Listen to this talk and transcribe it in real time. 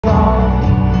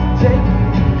Take me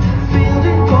to the field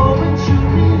and go and shoot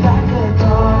me like a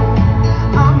dog.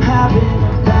 I'm having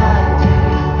a bad day,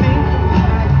 think of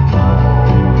how you are.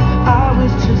 I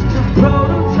was just a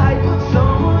prototype of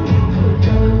someone you could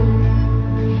love.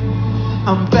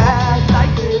 I'm bad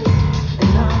like this,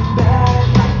 and I'm bad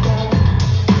like that.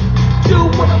 Do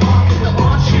what I want 'cause I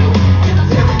want you, and I'm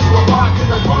tearing you apart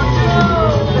 'cause I want to.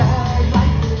 Bad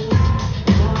like this,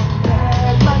 and I'm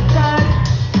bad like that.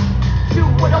 Do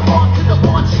what I want 'cause I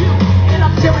want you, and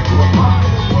I'm tearing you apart.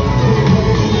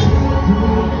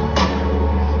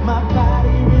 My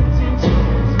body ripped into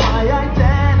it's my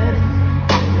identity.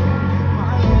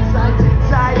 My inside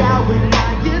inside out. When I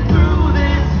get through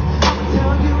this, I'ma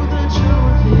tell you the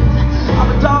truth is I'm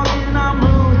a dog and I'm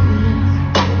ruthless.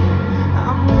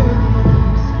 I'm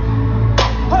ruthless.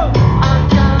 Oh, I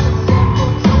got a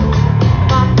simple truth.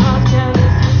 My thoughts can't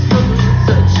listen to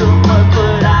such a mud,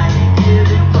 but I ain't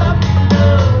giving puppy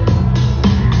love.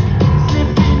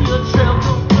 Sniffing your trail,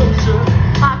 no closer.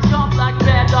 I jump like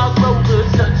bad dog roller,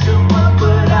 such a mud,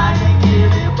 but I ain't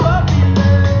giving puppy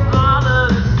love. All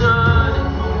of a sudden,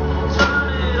 turn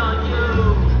it on you.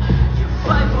 You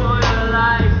fight for your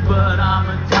life, but I'm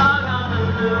a dog on the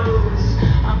loose.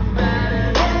 I'm better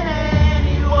than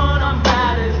anyone, I'm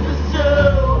bad as the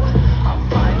zoo. I'll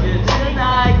find you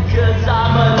tonight, 'cause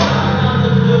I'm a dog on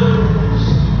the loose.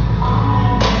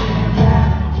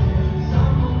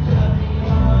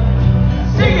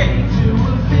 Sing it! To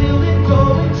a field and go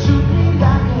and shoot me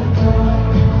like a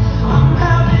dog. I'm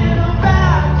having a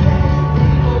bad day,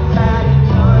 people fighting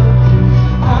for.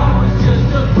 I was just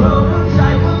a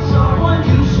prototype of someone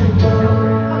you should know.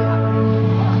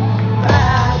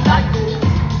 Bad like this,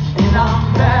 and I'm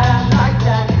bad like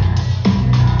that.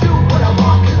 Do what I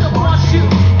want 'cause I want you,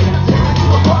 and I'm tearing you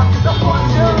apart 'cause I want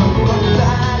you. I'm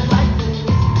bad like this,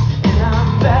 and I'm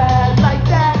bad like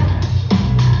that.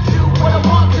 Do what I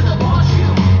want 'cause I want you,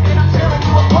 and I'm tearing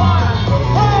you apart.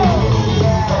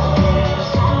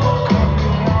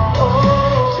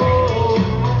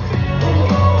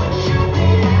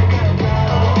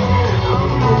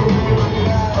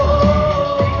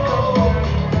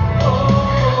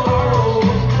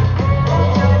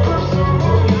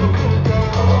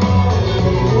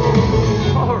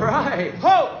 All right.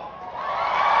 Ho!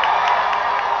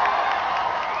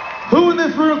 Who in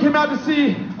this room came out to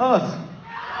see us?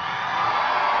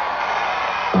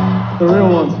 The real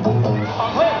ones.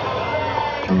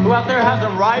 Who out there has a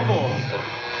rival?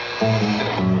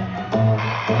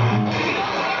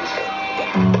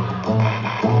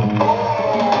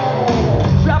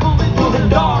 Traveling through the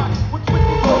dark with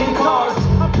broken cars.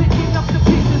 I'm picking up the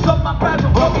pieces of my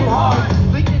fragile broken heart.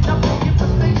 Leading up to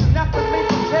infestation after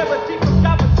making charity from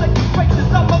godforsaken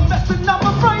places. I'm a mess and I'm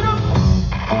afraid of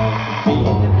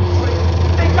being betrayed.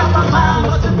 Think out my mind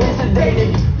must have been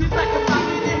sedated. He's like a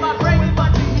magnet in my brain with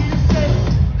bunch of hearsay.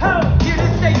 Hell, here to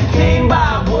say you came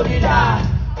by. What did I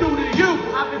do to you?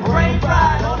 I've been brain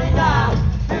fried on it now.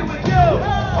 Here we go.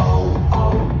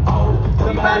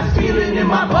 The baddest feeling in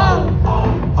my bones.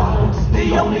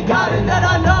 The only garden that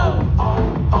I know.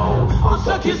 I'm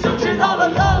stuck here searching all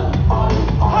alone.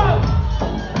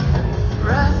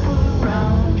 Wrap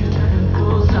around your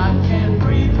tentacles, I can't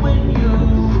breathe when you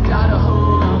got a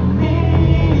hold on me.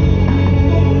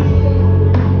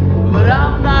 But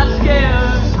I'm not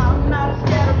scared. I'm not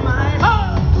scared of mine.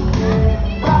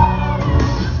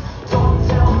 Don't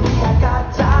tell me I got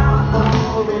time for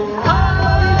it.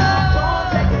 Don't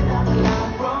take another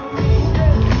line from me.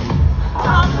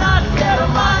 I'm not scared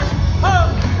of mine.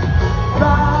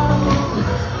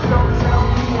 Don't tell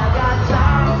me I got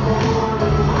time for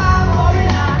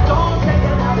it. Don't take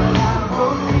another line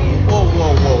from me. Whoa,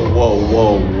 whoa, whoa, whoa,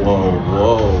 whoa, whoa,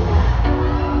 whoa.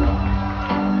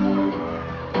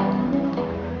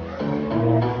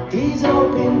 These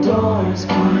open doors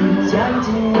keep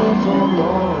tempting me for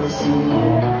more. See,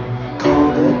 call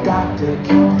the doctor,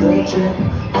 keep the drip.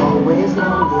 Always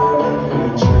longer every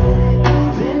trip.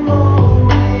 Even more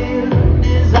weird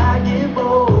as I get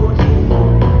bold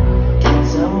here. Get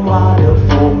some water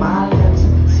for my lips.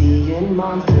 Seeing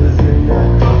monsters in the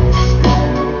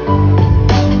distance.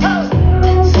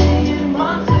 Seeing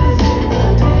monsters in the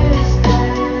distance.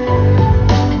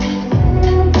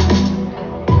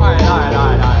 All right.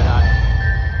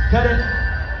 Cut it.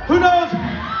 Who knows?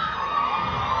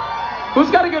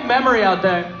 Who's got a good memory out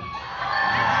there?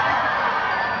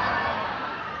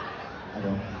 I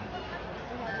don't.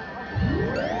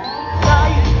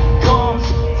 Night comes,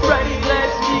 Freddy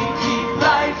lets me keep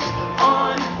lights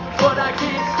on, but I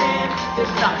can't stand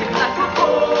this knocking like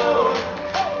before.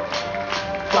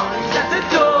 Dawn is at the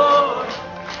door.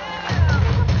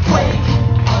 Wake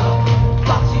up,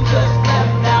 Foxy just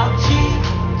left now.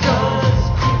 Chica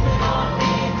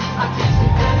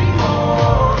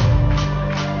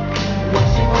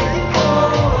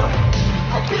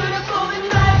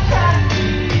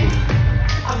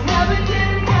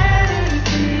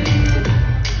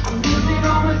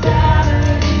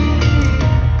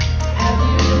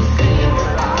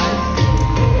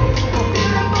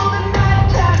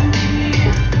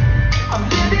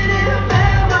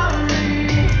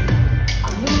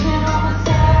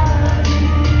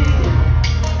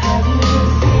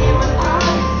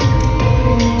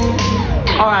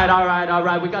all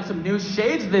right. We got some new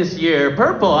shades this year.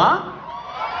 Purple, huh?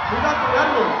 We got the red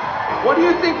ones. What do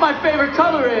you think my favorite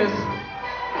color is?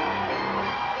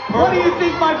 What do you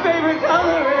think my favorite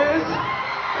color is?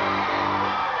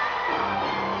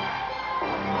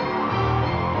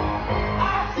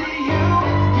 I see you,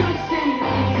 you see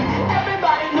me.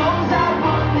 Everybody knows I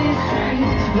run these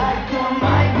streets like a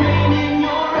migraine in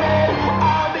your head.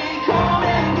 I'll be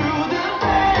coming through the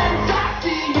fence. I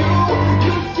see you,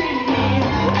 you see me.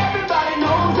 Everybody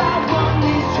knows I run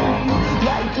these streets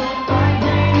like a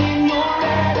migraine in your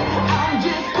head. I'm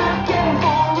just looking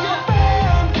for a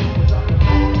friend.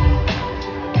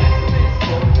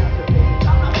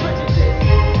 I'm not prejudiced.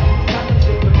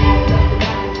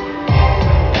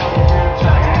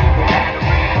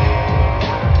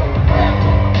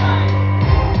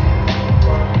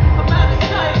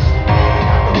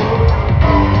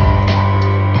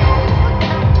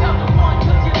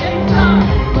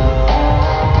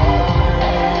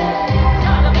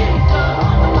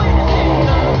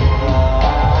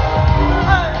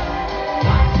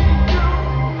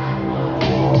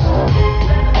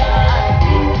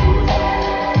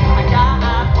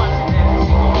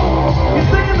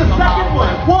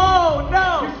 Whoa,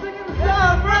 no!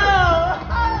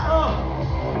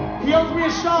 He owes me a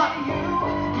shot.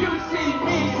 You see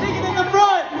me singing in the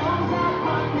front!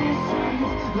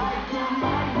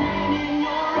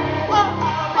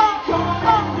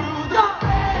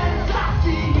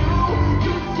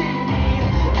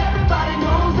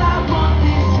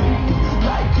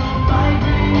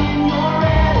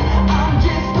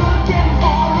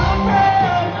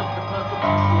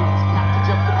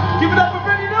 Give it up for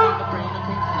Brittany Newt.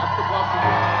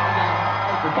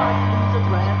 Everybody needs a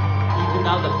friend, even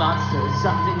all the monsters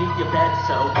underneath your bed.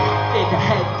 So stay the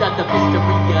head of the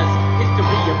mysterious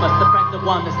history of us, the friends of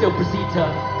one that still proceed to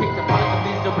pick apart the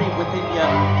misery within you.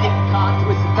 Getting caught,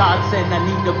 twisted thoughts, and I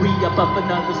need to re-up up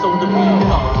another soul to read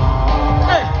on.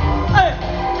 Hey, hey,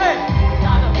 hey,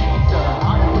 gotta be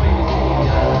on the way to see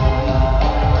you.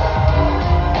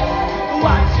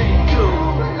 Watching you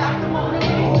like the Mona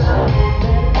Lisa.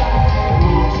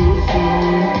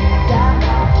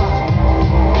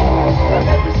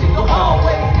 Every single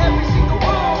hallway, every single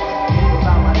room.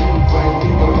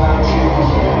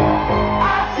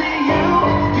 I see you,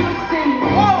 you see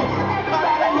me.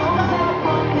 Everybody knows I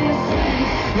run this street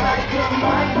like a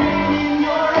migraine in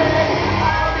your head.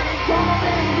 I'll be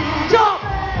coming through the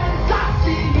fence. I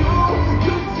see you,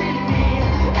 you see me.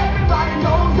 Everybody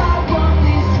knows I run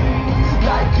these streets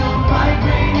like a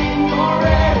migraine in your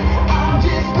head. I'm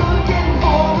just looking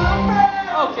for a friend.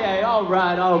 Okay, all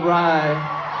right, all right.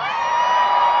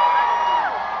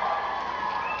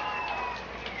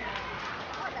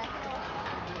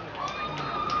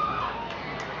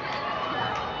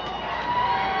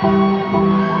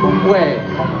 Wait.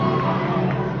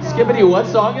 Skibbity, what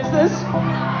song is this?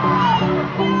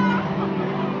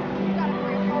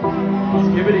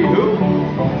 Skibbity who?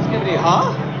 Skibbity,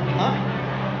 huh?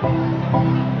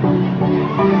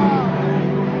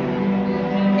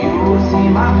 You will see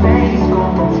my face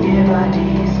going skibbity,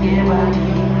 skibbity,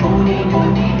 booty,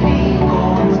 doody, pee,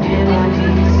 going skibbity,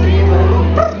 skibbity.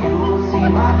 You will see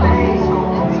my face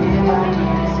going skibbity,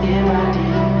 skibbity,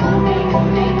 booty,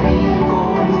 doody, pee,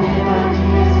 going skibbity,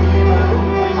 skibbity.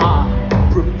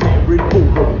 Preparing for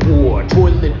a war,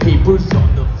 toilet papers on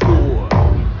the floor.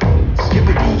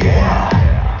 Skibbity, yeah.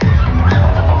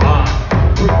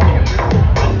 Preparing for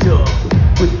a dub,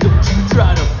 but don't you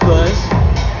try to fuss.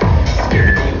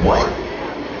 Skibbity what?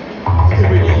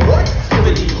 Skibbity What?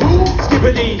 Skibbity who?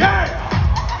 Skibbity Yeah.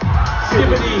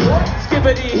 Skibbity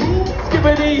Skibbity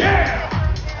Skibbity Yeah.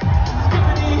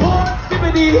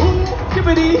 Skibbity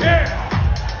Skibbity Yeah.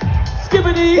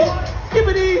 Skibbity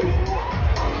Skibbity.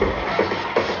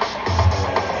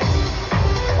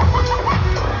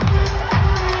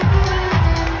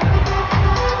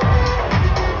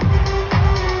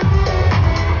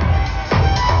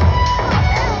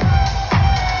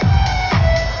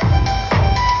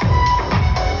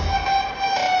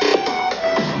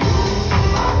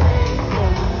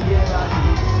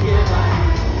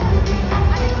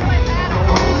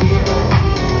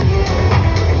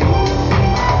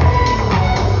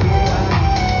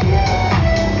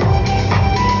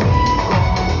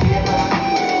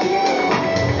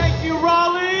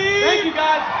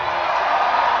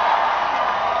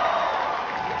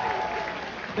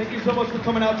 Thank you so much for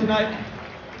coming out tonight.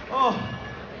 Oh,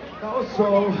 that was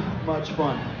so much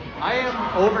fun. I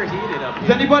am overheated up Does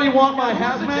here. anybody want my Who's the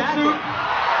hazmat jacket? suit?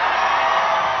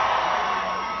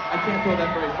 I can't throw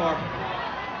that very far.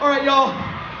 All right, y'all.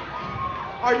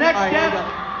 Our next All right, here we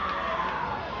guest.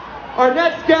 Our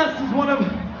next guest is one of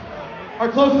our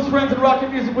closest friends in rock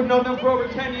and music. We've known them for over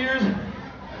 10 years.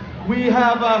 We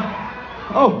have,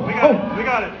 We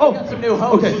got it. Oh, Got some new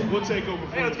hosts. okay. We'll take over.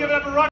 Hey, let's give it up for Rock.